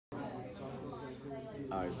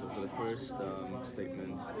Alright, so for the first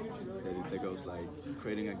statement, that goes like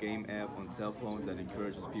creating a game app on cell phones that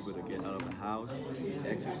encourages people to get out of the house,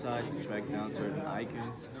 exercise, and track down certain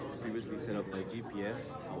icons previously set up like GPS.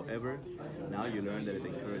 However, now you learn that it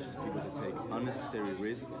encourages people to take unnecessary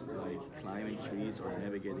risks like climbing trees or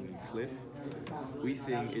navigating a cliff. We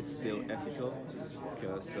think it's still ethical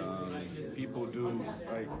because People do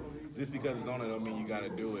like just because it's on it don't mean you gotta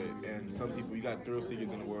do it. And some people you got thrill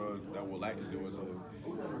seekers in the world that will like to do it. So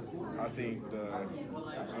I think the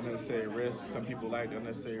unnecessary risks, some people like the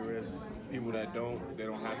unnecessary risks. People that don't, they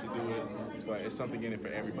don't have to do it. But it's something in it for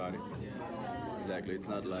everybody. exactly, it's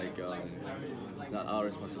not our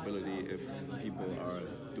responsibility if people are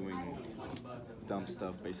doing dumb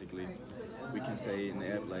stuff. Basically, we can say in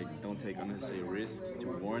the app like don't take unnecessary risks to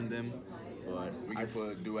warn them, but We can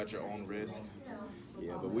put do at your own risk.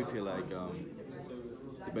 yeah, but we feel like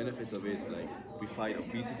the benefits of it, like we fight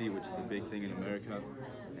obesity, which is a big thing in America,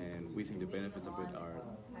 and we think the benefits of it are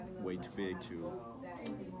way too big to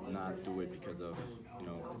not do it because of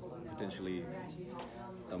potentially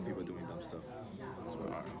dumb people doing dumb stuff. That's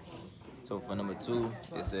what I. So for number two,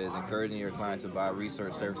 it says encouraging your clients to buy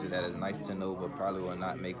research services that is nice to know but probably will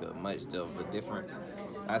not make a much of a difference.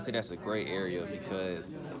 I say that's a great area because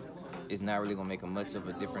it's not really gonna make a much of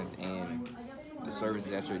a difference in the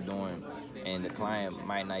services that you're doing, and the client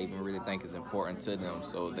might not even really think it's important to them,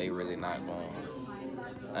 so they really not gonna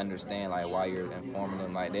understand like why you're informing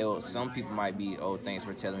them. Like some people might be, oh, thanks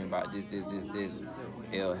for telling me about this.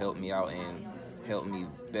 It'll help me out and help me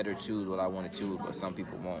better choose what I want to choose, but some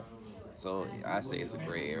people won't. So I say it's a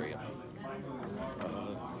gray area.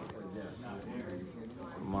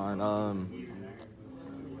 Mine,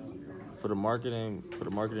 for the marketing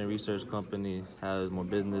research company has more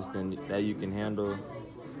business than that you can handle.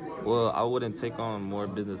 Well, I wouldn't take on more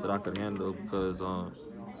business that I could handle because yeah,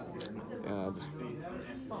 I just,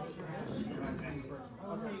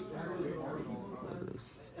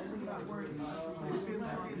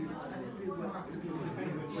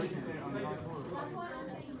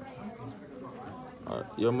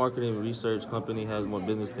 your marketing research company has more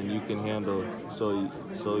business than you can handle, so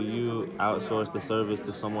you outsource the service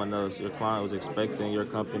to someone else. Your client was expecting your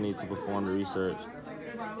company to perform the research.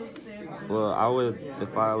 Well, I would,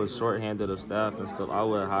 if I was short-handed of staff and stuff, I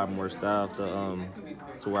would hire more staff to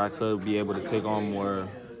where I could be able to take on more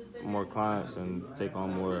clients and take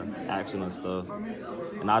on more action and stuff.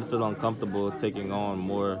 And I'd feel uncomfortable taking on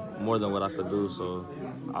more than what I could do, so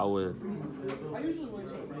I would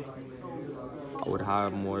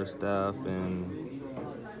hire more staff and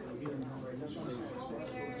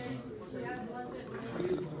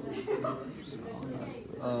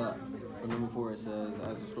for number four, it says,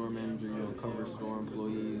 as a store manager, you uncover store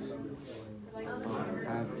employees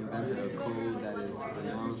have invented a code that is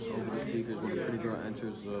announced over the speakers when a pretty girl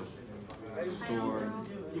enters the store.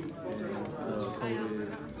 And the code is,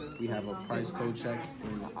 we have a price code check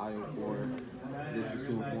in the aisle 4. This is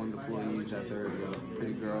to inform the employees that there's a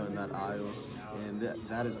pretty girl in that aisle. And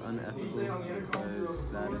that is unethical because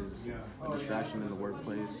that is a distraction in the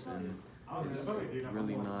workplace, and it's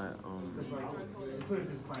really not,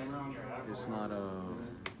 it's not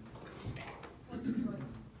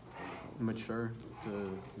mature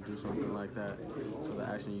to do something like that. So the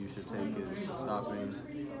action you should take is stopping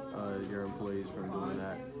your employees from doing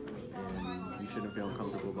that, and you shouldn't feel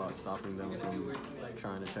uncomfortable about stopping them from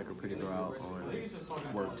trying to check a pretty girl out on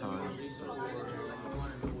work time.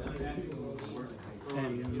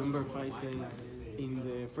 And number 5 says, in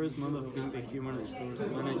the first month of being the human resource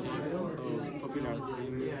manager of popular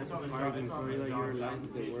theme park in Florida, you realize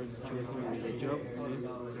the words chosen in the job test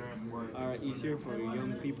are easier for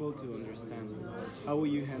young people to understand. How will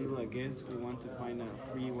you handle a guest who want to find a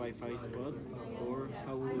free Wi-Fi spot? Or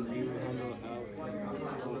how will you handle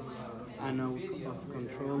an out of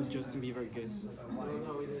control Justin Bieber guest?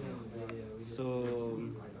 So,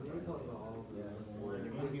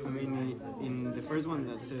 I mean, in the first one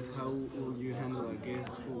that says how will you handle a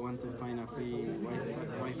guest who want to find a free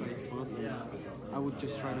Wi-Fi spot, I would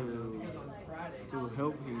just try to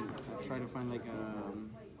help him, try to find like a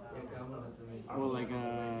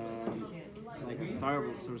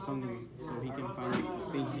Starbucks or something, so he can find the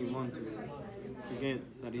thing he wants to get,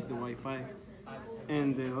 that is the Wi-Fi.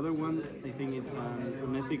 And the other one, I think it's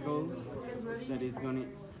unethical, that is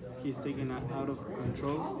he's taken out of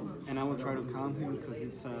control, and I will try to calm him because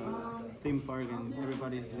it's a theme park and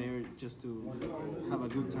everybody's there just to have a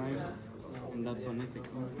good time, and that's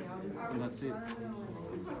unethical. And that's it.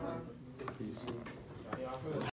 Peace.